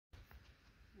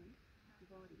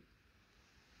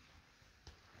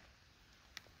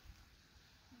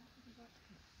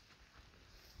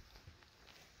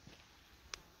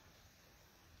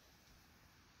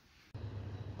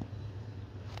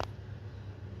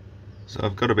So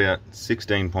I've got about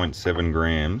 16.7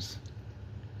 grams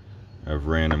of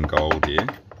random gold here. You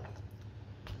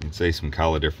can see some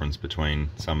colour difference between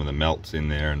some of the melts in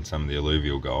there and some of the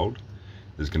alluvial gold.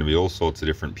 There's going to be all sorts of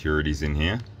different purities in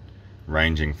here,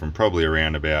 ranging from probably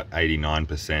around about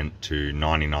 89% to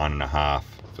 99.5%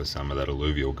 for some of that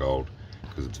alluvial gold,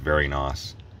 because it's very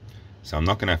nice. So I'm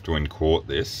not going to have to unquart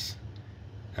this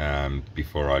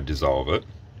before I dissolve it,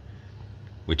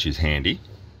 which is handy.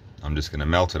 I'm just going to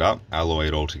melt it up, alloy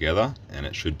it all together, and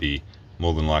it should be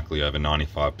more than likely over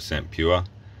 95% pure,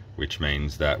 which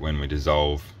means that when we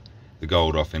dissolve the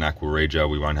gold off in Aqua Regia,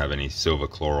 we won't have any silver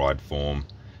chloride form,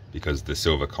 because the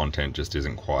silver content just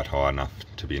isn't quite high enough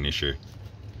to be an issue.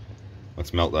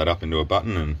 Let's melt that up into a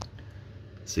button and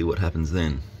see what happens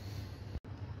then.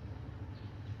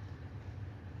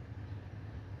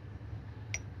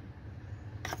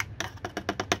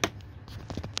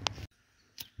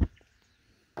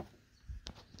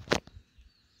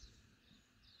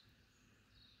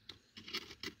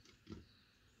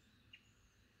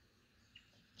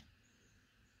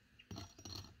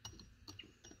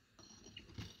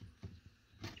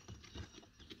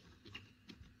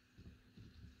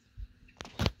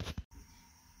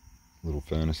 Little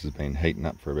furnace has been heating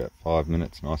up for about 5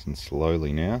 minutes, nice and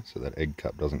slowly now, so that egg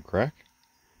cup doesn't crack.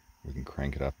 We can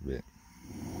crank it up a bit.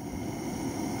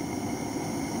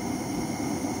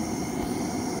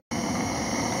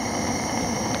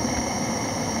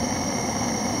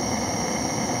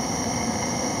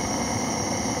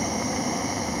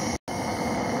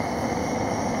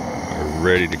 We're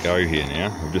ready to go here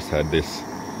now. I've just had this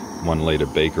 1 litre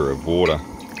beaker of water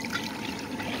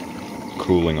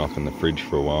cooling off in the fridge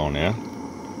for a while now,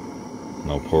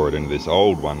 and I'll pour it into this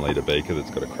old 1 litre beaker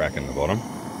that's got a crack in the bottom,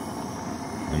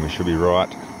 and we should be right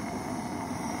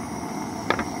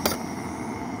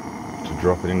to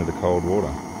drop it into the cold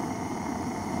water.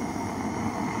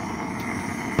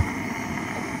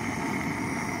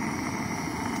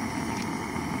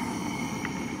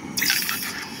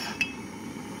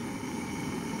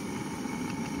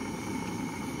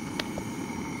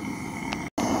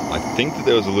 I think that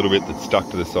there was a little bit that stuck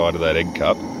to the side of that egg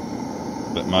cup,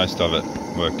 but most of it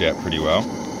worked out pretty well.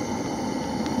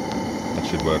 That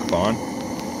should work fine.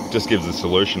 Just gives the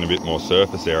solution a bit more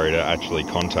surface area to actually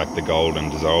contact the gold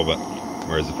and dissolve it,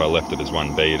 whereas if I left it as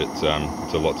one bead, it's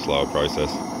a lot slower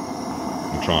process.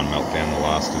 I'll try and melt down the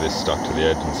last of this stuck to the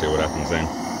edge and see what happens then.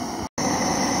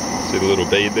 See the little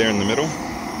bead there in the middle?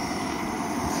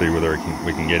 Let's see whether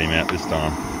we can get him out this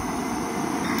time.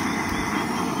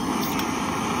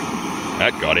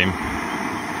 That got him.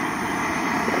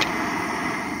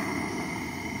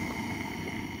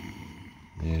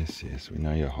 Yes, yes, we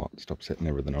know you're hot. Stop setting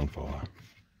everything on fire.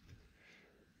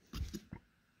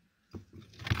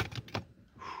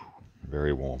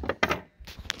 Very warm.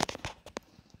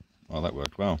 Well, that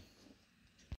worked well.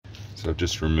 So I've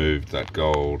just removed that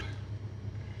gold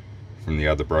from the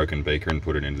other broken beaker and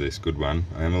put it into this good one.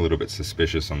 I am a little bit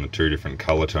suspicious on the 2 different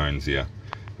colour tones here,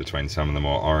 between some of the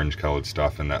more orange coloured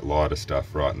stuff and that lighter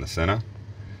stuff right in the centre.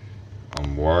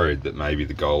 I'm worried that maybe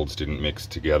the golds didn't mix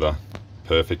together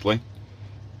perfectly,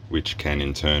 which can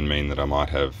in turn mean that I might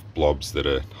have blobs that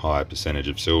are higher percentage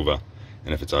of silver,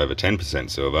 and if it's over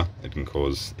 10% silver, it can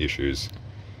cause issues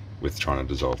with trying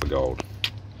to dissolve the gold.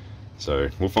 So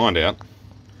we'll find out.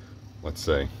 Let's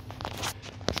see.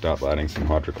 Start adding some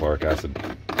hydrochloric acid.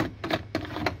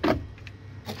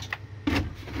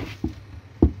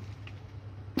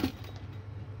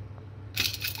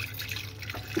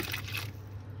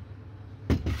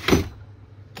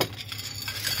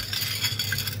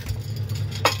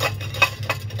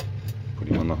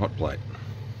 On the hot plate.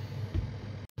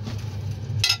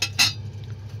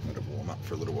 Let it warm up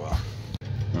for a little while.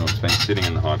 Well, it's been sitting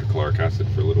in the hydrochloric acid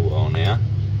for a little while now,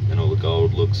 and all the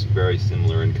gold looks very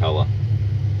similar in colour,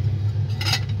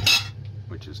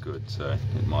 which is good. So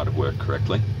it might have worked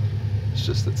correctly. It's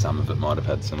just that some of it might have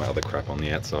had some other crap on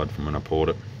the outside from when I poured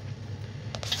it.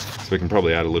 So we can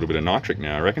probably add a little bit of nitric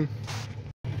now, I reckon.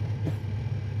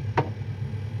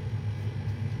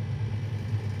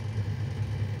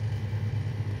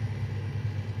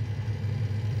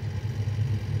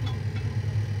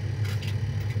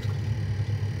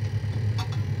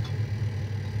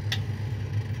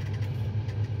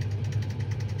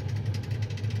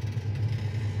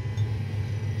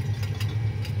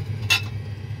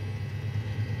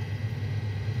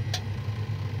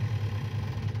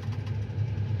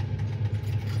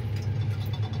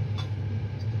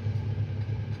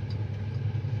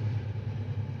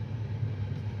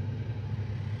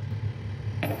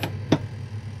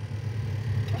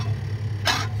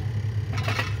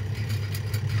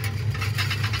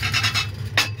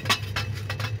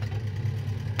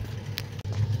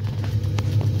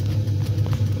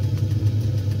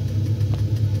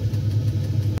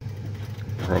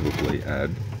 add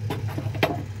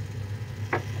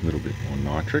a little bit more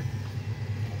nitric.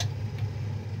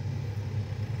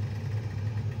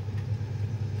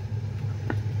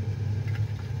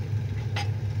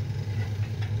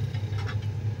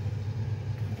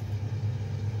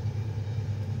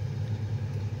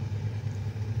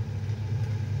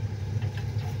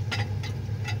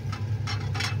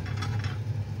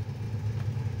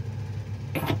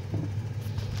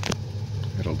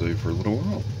 It'll do for a little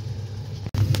while.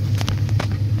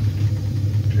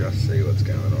 Just see what's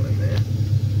going on in there.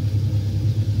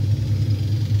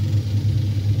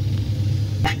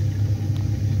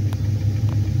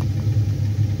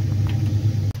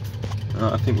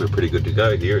 I think we're pretty good to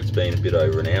go here. It's been a bit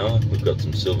over an hour. We've got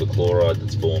some silver chloride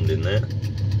that's formed in there,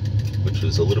 which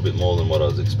was a little bit more than what I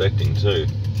was expecting too.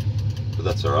 But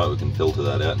that's alright, we can filter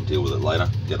that out and deal with it later.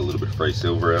 Get a little bit of free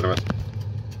silver out of it.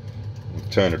 We'll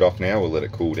turn it off now, we'll let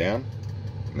it cool down,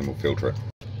 and then we'll filter it.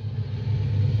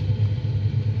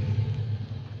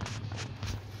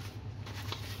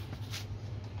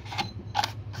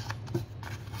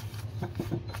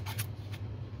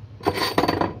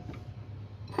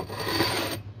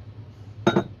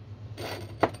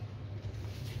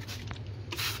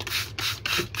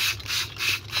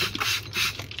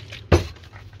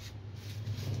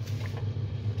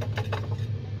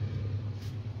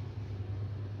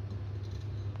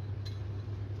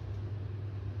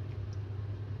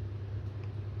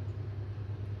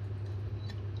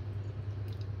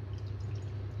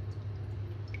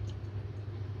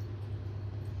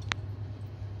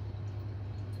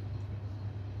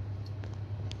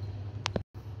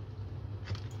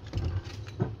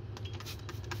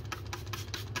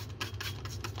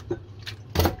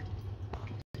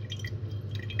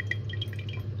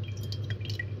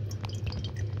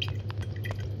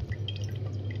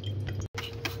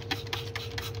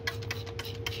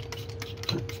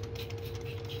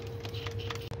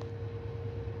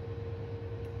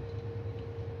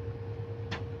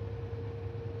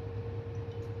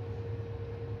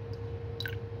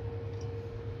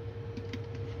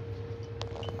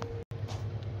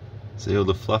 See all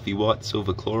the fluffy white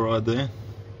silver chloride there?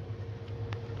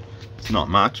 It's not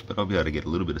much, but I'll be able to get a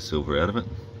little bit of silver out of it.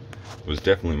 It was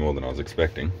definitely more than I was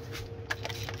expecting.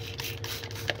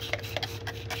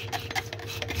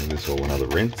 Give this all another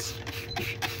rinse.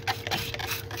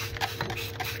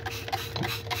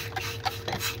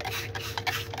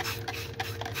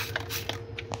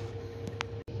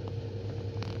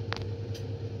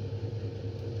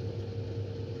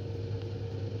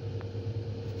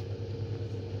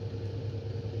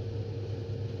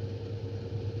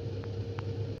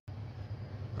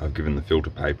 I've given the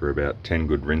filter paper about 10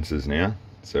 good rinses now,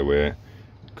 so we're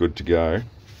good to go.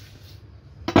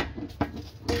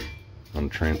 I'm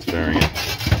transferring it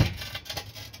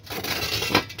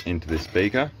into this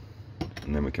beaker,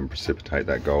 and then we can precipitate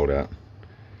that gold out.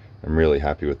 I'm really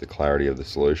happy with the clarity of the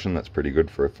solution. That's pretty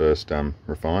good for a first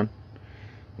refine.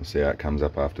 We'll see how it comes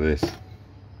up after this.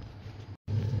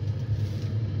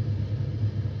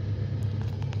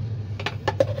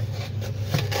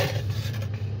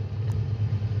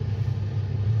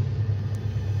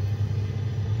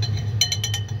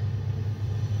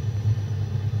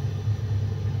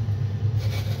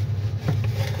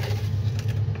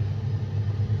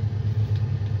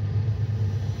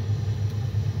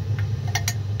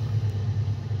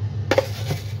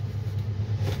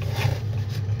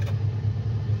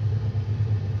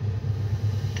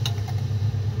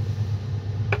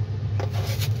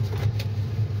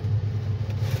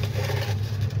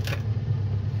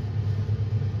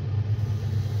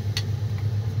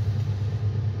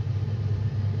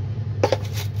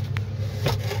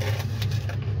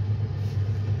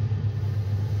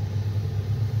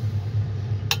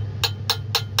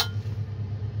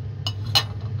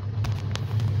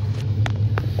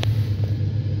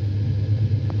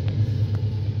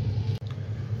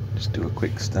 Just do a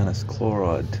quick stannous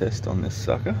chloride test on this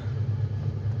sucker.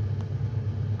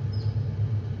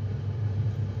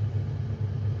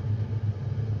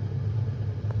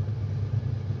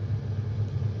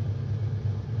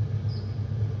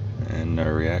 And no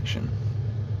reaction,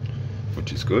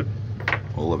 which is good.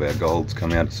 All of our gold's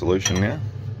come out of solution now.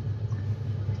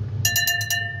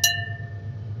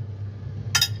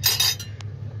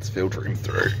 Let's filter him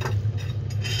through.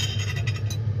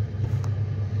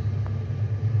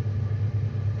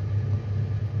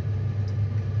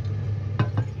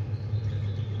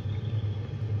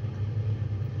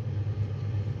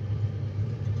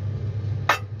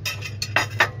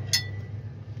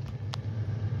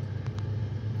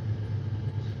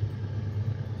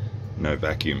 No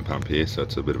vacuum pump here, so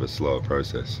it's a bit of a slower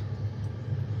process.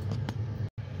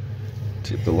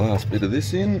 Tip the last bit of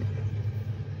this in.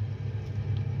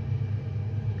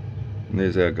 And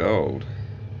there's our gold.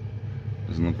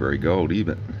 Doesn't look very goldy,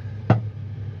 but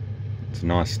it's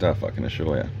nice stuff, I can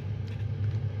assure you.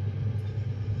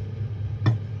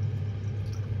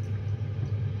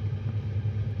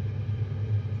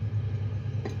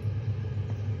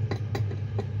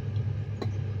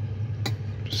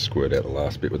 Just squirt out the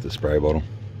last bit with the spray bottle.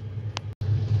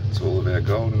 That's all of our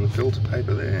gold in the filter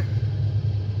paper there.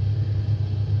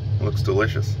 Looks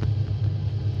delicious.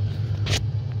 Let's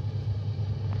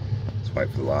wait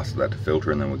for the last of that to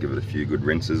filter and then we'll give it a few good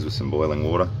rinses with some boiling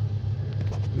water.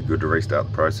 Be good to restart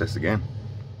the process again.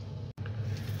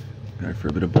 Go for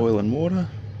a bit of boiling water.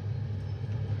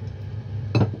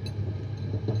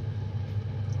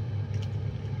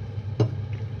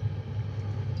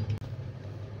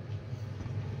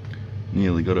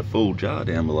 Nearly got a full jar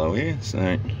down below here,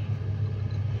 so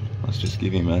let's just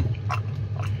give him a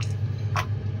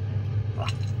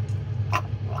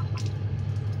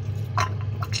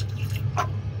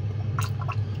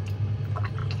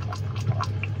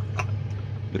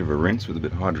bit of a rinse with a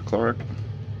bit of hydrochloric,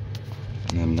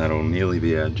 and then that'll nearly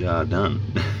be our jar done.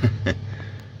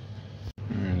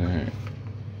 Righto.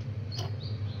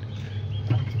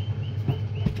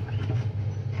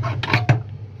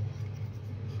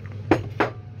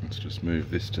 Let's just move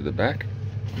this to the back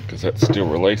because that's still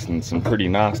releasing some pretty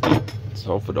nasty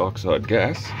sulfur dioxide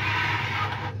gas.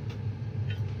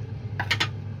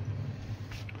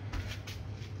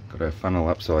 Got our funnel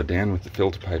upside down with the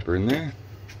filter paper in there.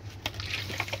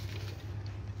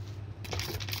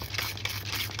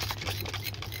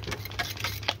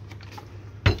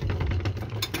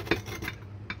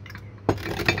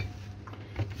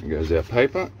 There goes our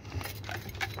paper.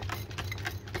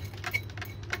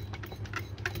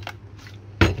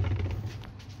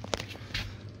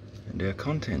 And our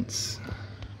contents.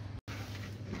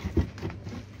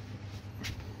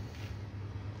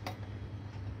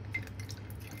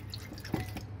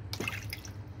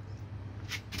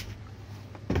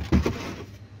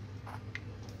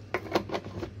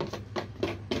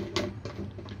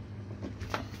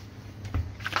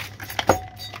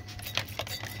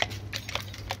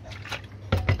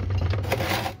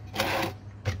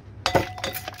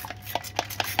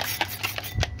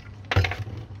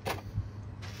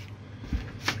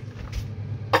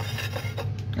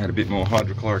 Add a bit more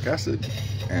hydrochloric acid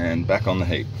and back on the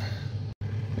heat.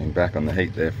 Been back on the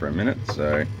heat there for a minute,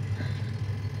 so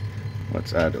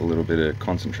let's add a little bit of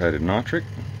concentrated nitric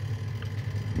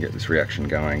and get this reaction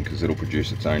going because it'll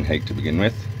produce its own heat to begin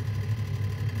with.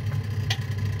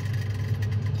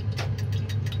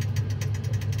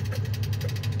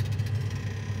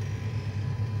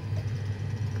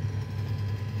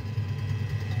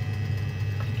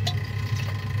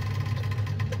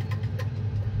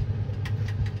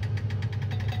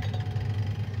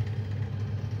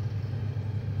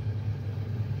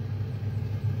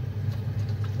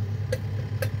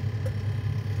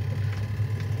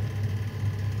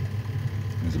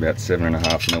 It's about 7.5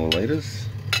 milliliters.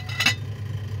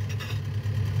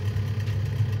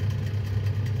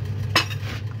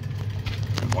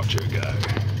 And watch her go.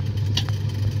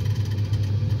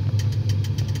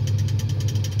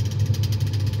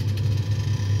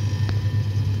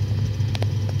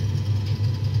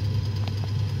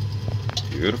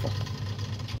 Beautiful.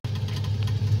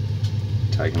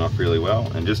 Taken off really well.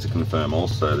 And just to confirm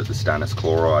also that the stannous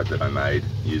chloride that I made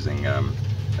using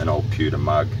an old pewter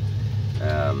mug,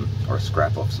 or a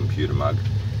scrap off some pewter mug,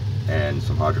 and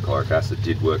some hydrochloric acid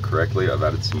did work correctly. I've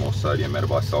added some more sodium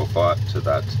metabisulfite to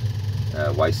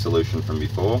that waste solution from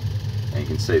before, and you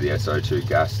can see the SO2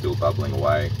 gas still bubbling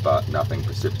away, but nothing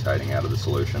precipitating out of the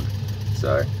solution.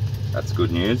 So that's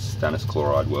good news. Stannous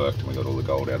chloride worked and we got all the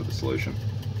gold out of the solution.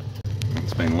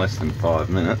 It's been less than 5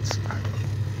 minutes.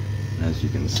 As you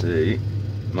can see,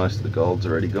 most of the gold's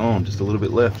already gone, just a little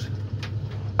bit left.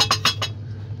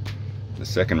 The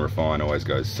second refine always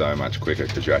goes so much quicker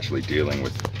because you're actually dealing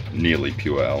with nearly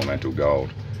pure elemental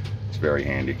gold. It's very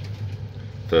handy.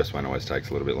 First one always takes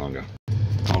a little bit longer.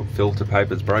 Old filter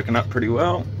paper's broken up pretty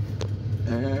well,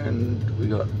 and we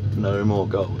got no more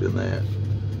gold in there,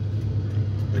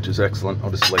 which is excellent.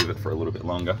 I'll just leave it for a little bit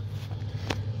longer.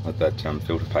 Let that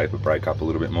filter paper break up a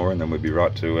little bit more, and then we'll be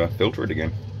right to filter it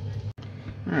again.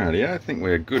 Alrighty, I think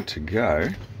we're good to go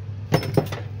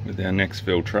with our next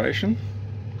filtration.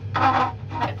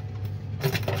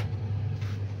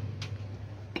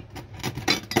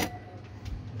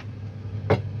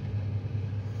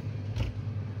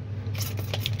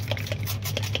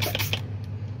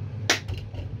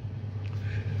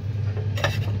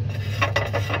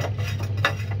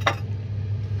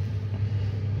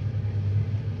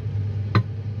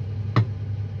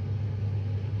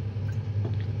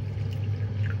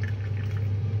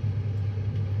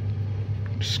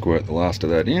 Just squirt the last of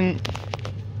that in.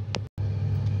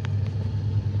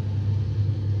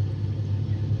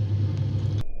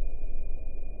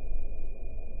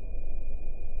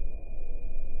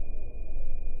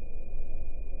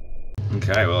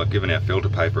 Okay, well, I've given our filter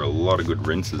paper a lot of good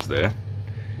rinses there,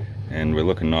 and we're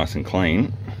looking nice and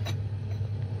clean.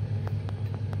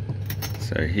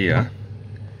 So here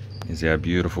is our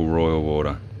beautiful Royal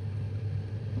water.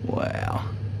 Wow,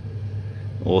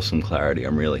 awesome clarity.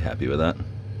 I'm really happy with that.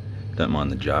 Don't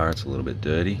mind the jar, it's a little bit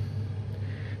dirty.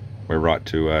 We're right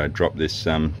to drop this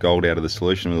gold out of the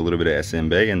solution with a little bit of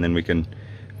SMB, and then we can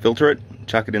filter it,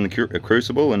 chuck it in the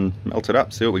crucible and melt it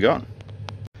up, see what we got.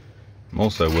 I'm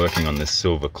also working on this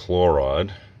silver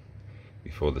chloride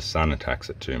before the sun attacks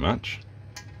it too much.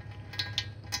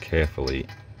 Carefully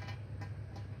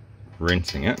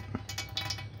rinsing it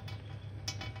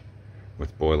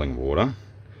with boiling water.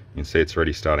 You can see it's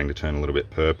already starting to turn a little bit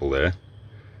purple there,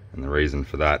 and the reason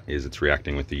for that is it's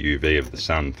reacting with the UV of the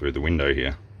sun through the window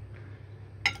here.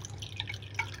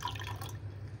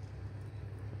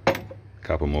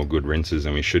 Couple more good rinses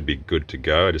and we should be good to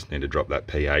go. I just need to drop that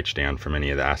pH down from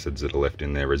any of the acids that are left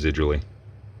in there residually.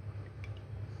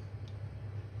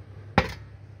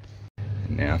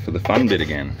 And now for the fun bit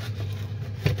again.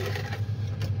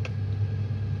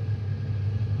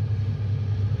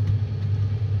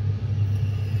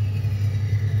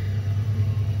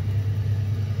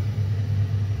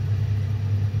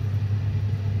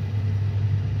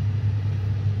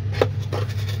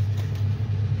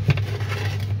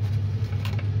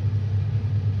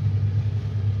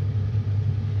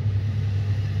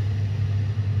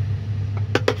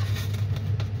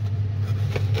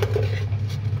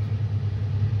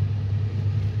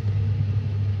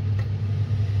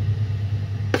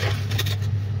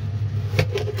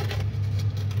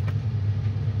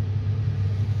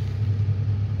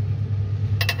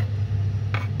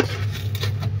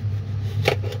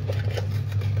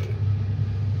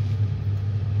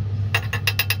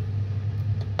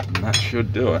 And that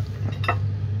should do it.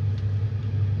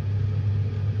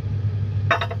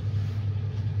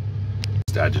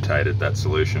 Just agitated that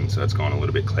solution, so it's gone a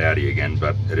little bit cloudy again,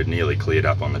 but it had nearly cleared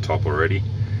up on the top already,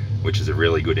 which is a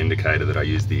really good indicator that I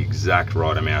used the exact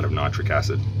right amount of nitric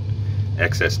acid.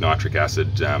 Excess nitric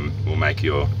acid will make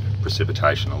your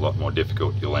precipitation a lot more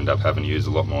difficult. You'll end up having to use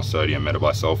a lot more sodium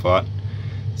metabisulfite.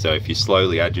 So if you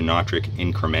slowly add your nitric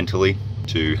incrementally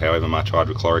to however much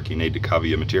hydrochloric you need to cover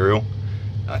your material,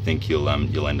 I think you'll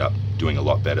end up doing a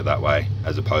lot better that way,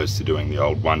 as opposed to doing the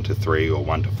old 1:3 or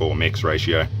 1:4 mix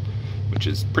ratio, which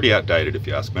is pretty outdated if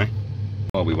you ask me.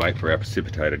 While we wait for our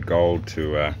precipitated gold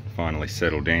to finally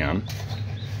settle down,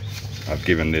 I've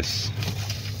given this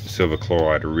silver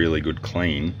chloride a really good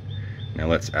clean. Now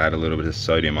let's add a little bit of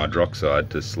sodium hydroxide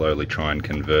to slowly try and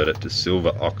convert it to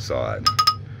silver oxide.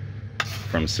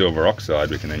 From silver oxide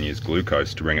we can then use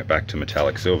glucose to bring it back to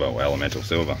metallic silver or elemental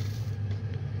silver.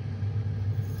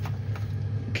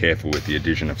 Careful with the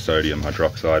addition of sodium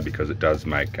hydroxide because it does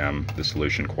make the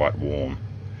solution quite warm,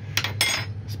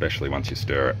 especially once you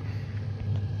stir it.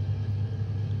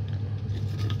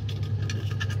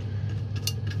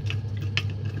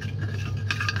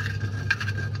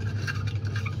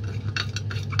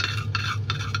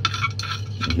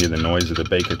 You hear the noise of the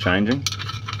beaker changing.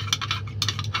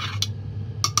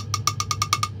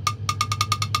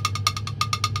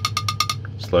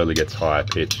 Slowly gets higher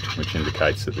pitched, which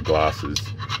indicates that the glass is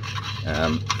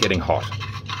getting hot.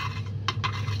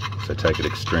 So take it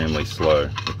extremely slow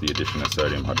with the addition of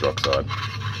sodium hydroxide.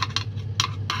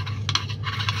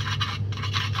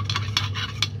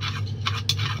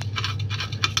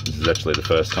 This is actually the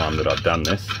first time that I've done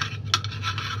this,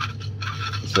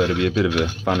 so it'll be a bit of a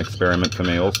fun experiment for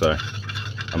me also.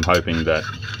 I'm hoping that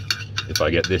if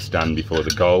I get this done before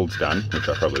the gold's done, which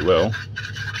I probably will,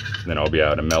 then I'll be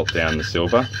able to melt down the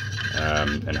silver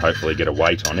and hopefully get a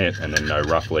weight on it, and then know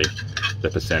roughly the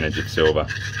percentage of silver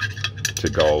to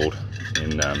gold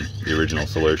in the original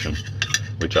solution,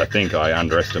 which I think I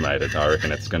underestimated. I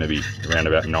reckon it's going to be around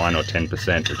about 9 or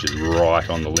 10%, which is right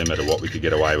on the limit of what we could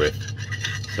get away with.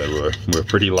 So we're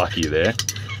pretty lucky there.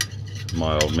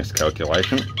 My old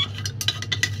miscalculation.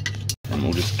 And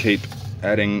we'll just keep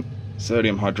adding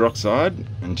sodium hydroxide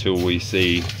until we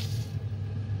see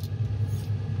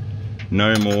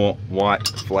no more white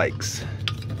flakes.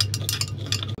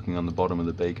 Looking on the bottom of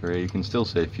the beaker here, you can still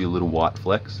see a few little white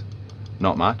flecks.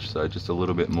 Not much, so just a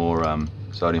little bit more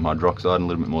sodium hydroxide and a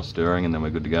little bit more stirring, and then we're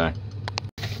good to go.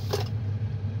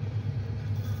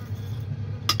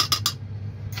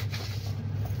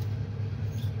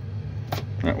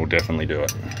 That will definitely do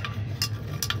it.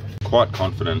 Quite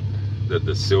confident that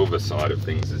the silver side of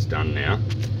things is done now.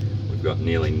 We've We've got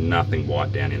nearly nothing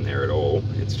white down in there at all.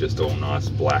 It's just all nice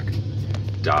black,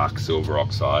 dark silver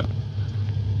oxide.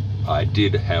 I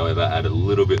did, however, add a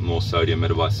little bit more sodium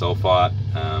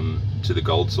metabisulfite to the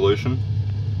gold solution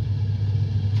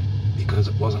because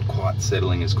it wasn't quite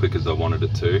settling as quick as I wanted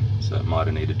it to, so it might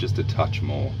have needed just a touch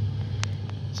more.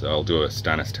 So I'll do a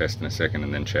stannous test in a second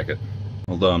and then check it.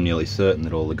 Although I'm nearly certain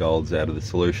that all the gold's out of the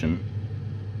solution,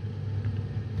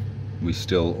 we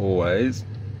still always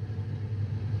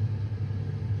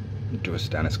do a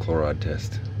stannous chloride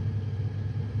test.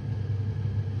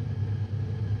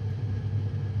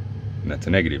 And that's a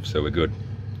negative, so we're good.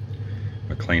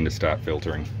 We're clean to start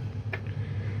filtering.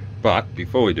 But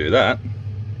before we do that,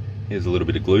 here's a little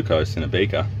bit of glucose in a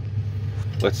beaker.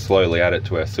 Let's slowly add it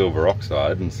to our silver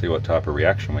oxide and see what type of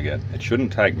reaction we get. It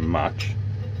shouldn't take much,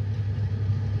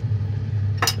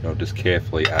 but I'll just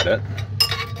carefully add it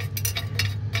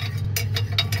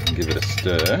and give it a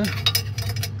stir.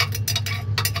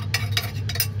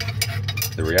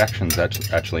 The reaction's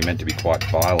actually meant to be quite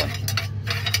violent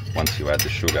once you add the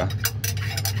sugar.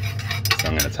 So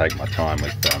I'm going to take my time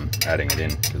with adding it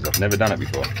in because I've never done it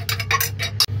before.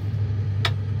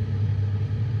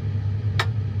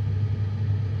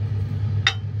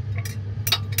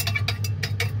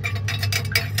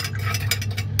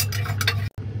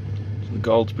 So the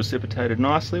gold's precipitated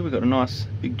nicely. We've got a nice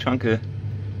big chunk of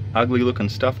ugly looking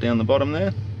stuff down the bottom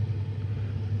there.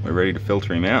 We're ready to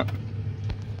filter him out.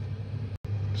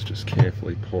 Let's just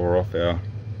carefully pour off our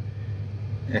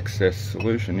excess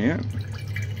solution here.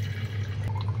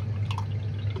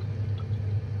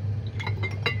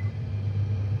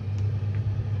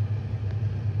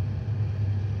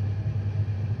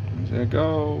 There's our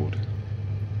gold.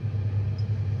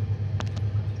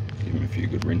 Give him a few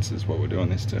good rinses while we're doing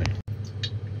this too.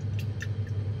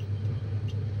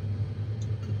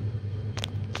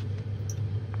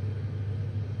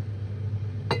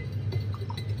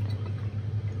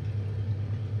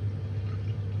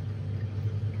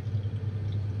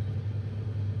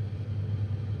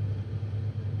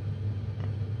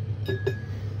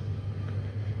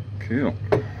 Cool.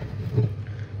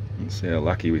 Let's see how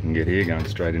lucky we can get here, going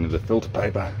straight into the filter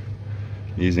paper.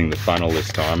 Using the funnel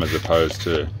this time as opposed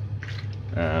to,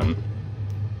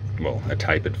 well, a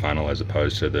tapered funnel as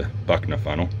opposed to the Buckner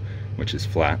funnel, which is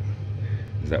flat.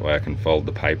 That way I can fold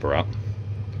the paper up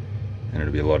and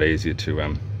it'll be a lot easier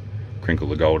to crinkle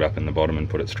the gold up in the bottom and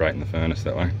put it straight in the furnace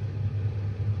that way.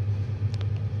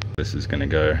 This is going to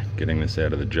go, getting this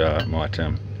out of the jar, it might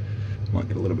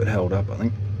get a little bit held up, I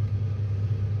think.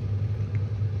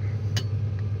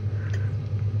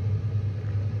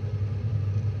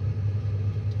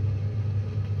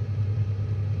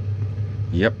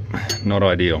 Yep, not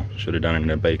ideal. Should have done it in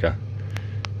a beaker.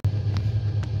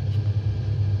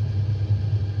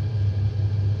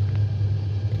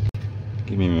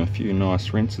 Give him a few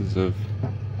nice rinses of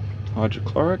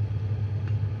hydrochloric.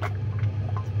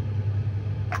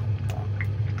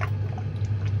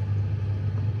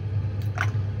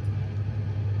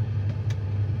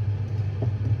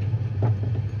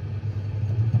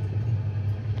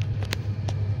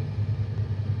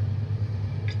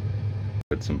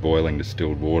 Add some boiling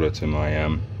distilled water to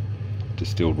my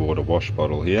distilled water wash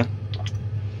bottle here.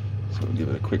 So we'll give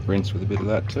it a quick rinse with a bit of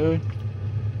that too.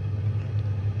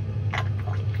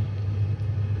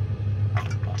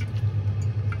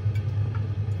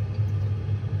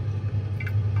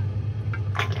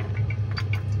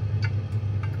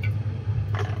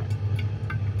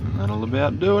 And that'll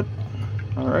about do it,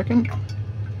 I reckon.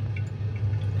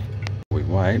 While we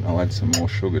wait, I'll add some more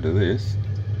sugar to this.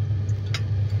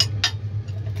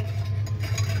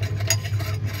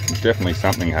 There's definitely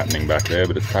something happening back there,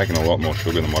 but it's taken a lot more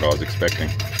sugar than what I was expecting.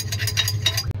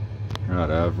 Right,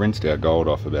 I've rinsed our gold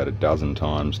off about a dozen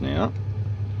times now,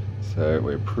 so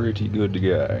we're pretty good to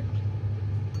go.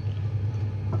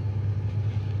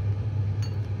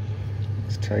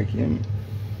 Let's take him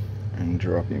and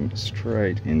drop him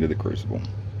straight into the crucible.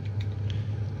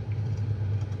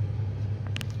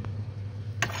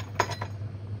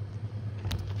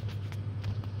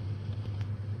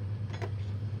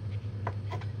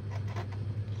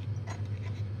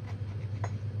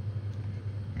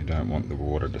 We don't want the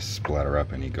water to splatter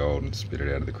up any gold and spit it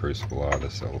out of the crucible either,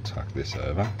 so we'll tuck this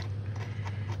over.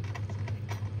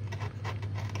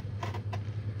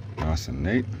 Nice and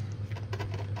neat.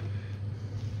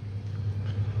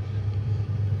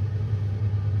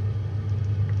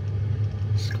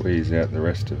 Squeeze out the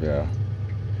rest of our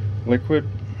liquid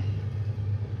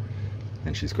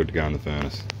and she's good to go in the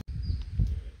furnace.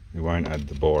 We won't add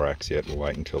the borax yet, we'll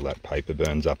wait until that paper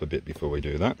burns up a bit before we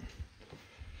do that.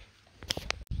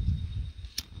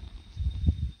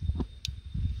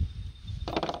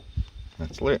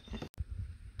 it's lit.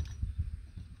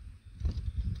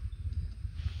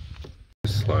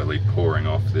 Slowly pouring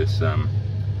off this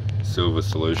silver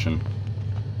solution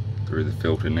through the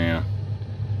filter now.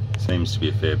 Seems to be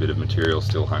a fair bit of material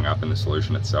still hung up in the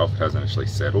solution itself. It hasn't actually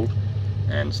settled,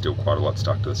 and still quite a lot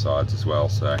stuck to the sides as well,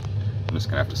 so I'm just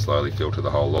going to have to slowly filter the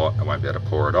whole lot. I won't be able to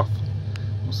pour it off.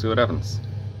 We'll see what happens.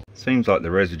 Seems like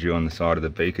the residue on the side of the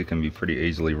beaker can be pretty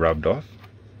easily rubbed off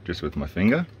just with my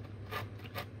finger,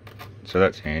 so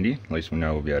that's handy. At least we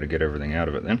know we'll be able to get everything out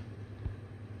of it then.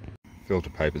 Filter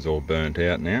paper's all burnt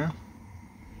out now,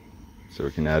 so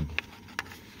we can add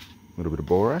a little bit of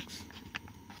borax,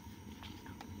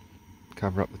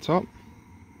 cover up the top.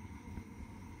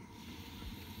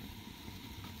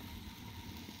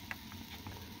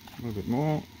 A little bit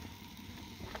more.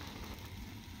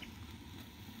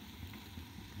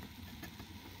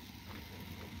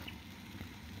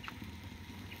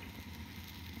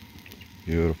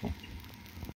 Beautiful.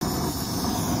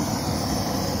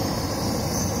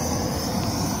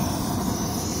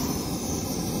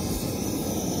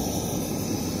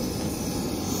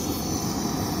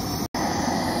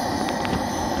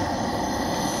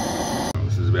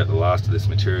 This is about the last of this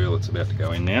material that's about to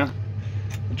go in now,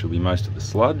 which will be most of the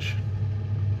sludge.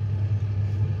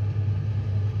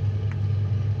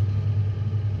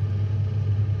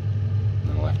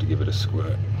 And I'll have to give it a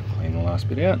squirt, clean the last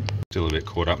bit out. Still a bit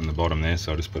caught up in the bottom there,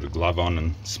 so I'll just put a glove on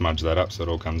and smudge that up so it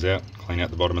all comes out. Clean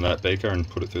out the bottom of that beaker and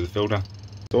put it through the filter.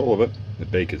 That's all of it. The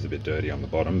beaker's a bit dirty on the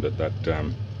bottom, but that,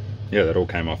 yeah, that all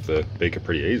came off the beaker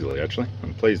pretty easily actually.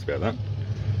 I'm pleased about that.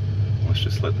 Let's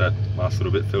just let that last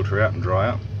little bit filter out and dry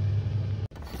up.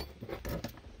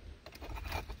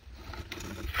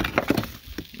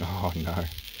 Oh no,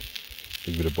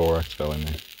 big bit of borax fell in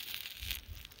there.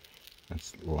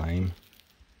 That's lame.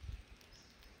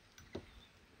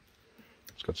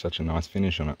 It's got such a nice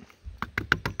finish on it.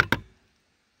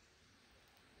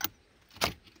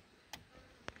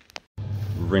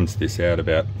 Rinsed this out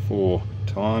about 4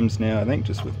 times now, I think,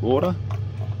 just with water.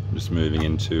 I'm just moving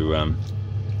into a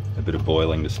bit of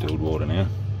boiling distilled water now.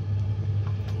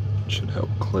 It should help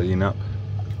clean up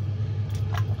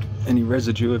any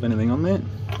residue of anything on there.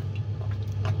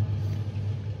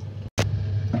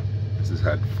 This has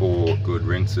had 4 good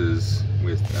rinses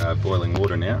with boiling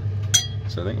water now,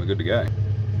 so I think we're good to go.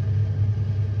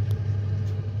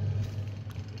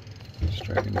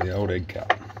 Straight into the old egg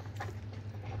cup.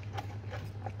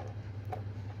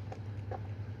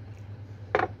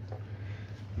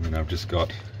 And then I've just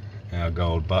got our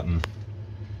gold button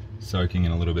soaking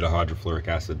in a little bit of hydrofluoric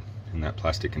acid in that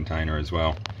plastic container as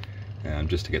well,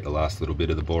 just to get the last little bit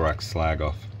of the borax slag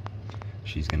off.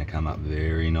 She's going to come up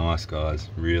very nice, guys,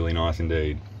 really nice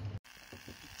indeed.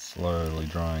 Slowly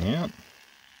drying out.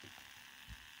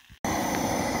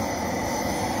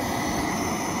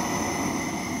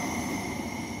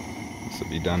 This will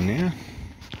be done now.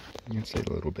 You can see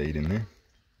the little bead in there.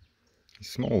 It's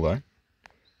small though.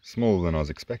 Smaller than I was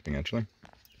expecting actually.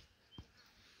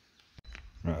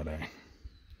 Righto.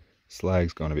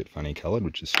 Slag's gone a bit funny coloured,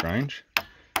 which is strange.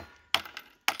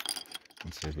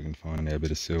 Let's see if we can find our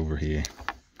bit of silver here.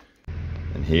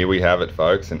 And here we have it,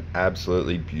 folks, an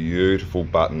absolutely beautiful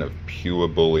button of pure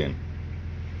bullion.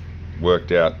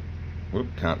 Worked out, whoop,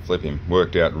 can't flip him,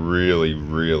 worked out really,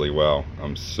 really well.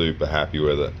 I'm super happy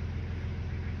with it.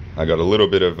 I got a little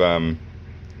bit of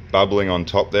bubbling on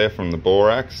top there from the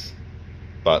borax,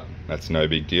 but that's no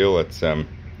big deal. It's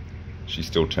she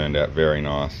still turned out very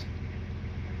nice.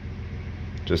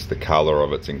 Just the colour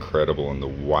of it's incredible, and the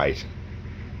weight,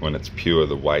 when it's pure,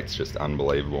 the weight's just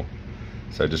unbelievable.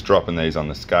 So just dropping these on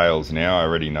the scales now. I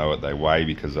already know what they weigh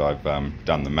because I've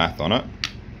done the math on it.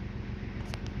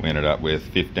 We ended up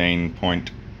with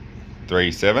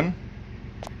 15.37.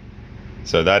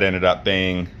 So that ended up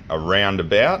being around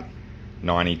about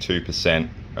 92%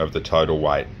 of the total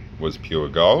weight was pure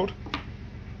gold.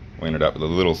 We ended up with a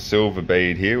little silver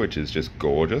bead here, which is just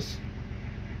gorgeous.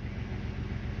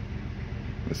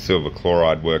 The silver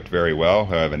chloride worked very well.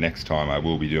 However, next time I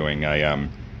will be doing a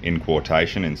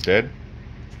inquartation instead.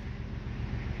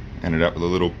 Ended up with a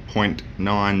little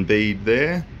 0.9 bead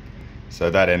there. So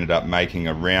that ended up making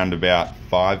around about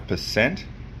 5%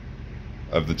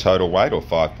 of the total weight, or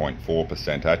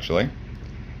 5.4% actually,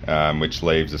 which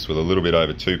leaves us with a little bit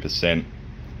over 2%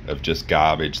 of just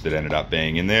garbage that ended up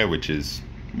being in there, which is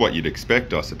what you'd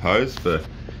expect, I suppose, for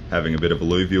having a bit of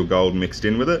alluvial gold mixed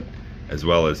in with it, as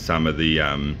well as some of the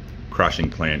crushing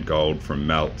plant gold from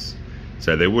melts.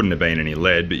 So there wouldn't have been any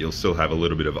lead, but you'll still have a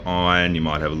little bit of iron, you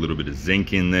might have a little bit of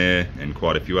zinc in there, and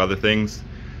quite a few other things.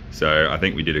 So I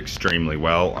think we did extremely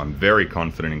well. I'm very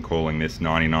confident in calling this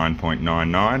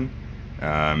 99.99.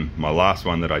 My last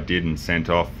one that I did and sent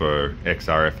off for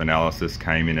XRF analysis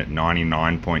came in at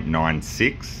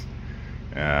 99.96,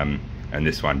 and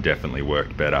this one definitely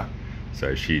worked better.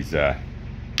 So she's a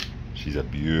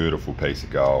beautiful piece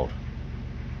of gold.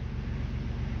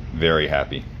 Very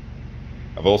happy.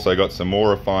 I've also got some more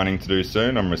refining to do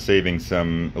soon. I'm receiving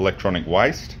some electronic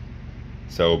waste,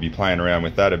 so we'll be playing around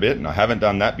with that a bit, and I haven't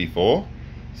done that before,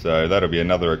 so that'll be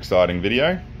another exciting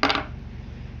video.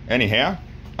 Anyhow,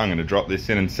 I'm going to drop this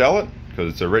in and sell it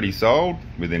because it's already sold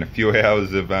within a few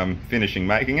hours of finishing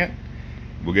making it.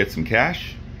 We'll get some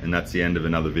cash, and that's the end of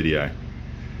another video.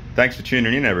 Thanks for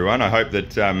tuning in, everyone. I hope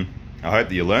that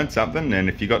you learned something, and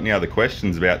if you got any other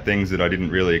questions about things that I didn't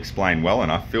really explain well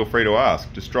enough, feel free to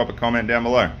ask. Just drop a comment down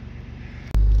below.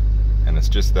 And it's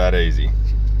just that easy.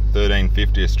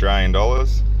 13.50 Australian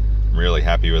dollars. I'm really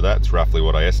happy with that. It's roughly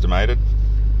what I estimated.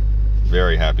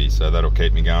 Very happy. So that'll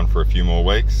keep me going for a few more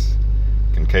weeks.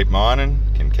 Can keep mining,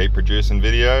 can keep producing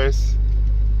videos,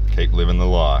 keep living the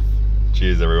life.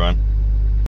 Cheers, everyone.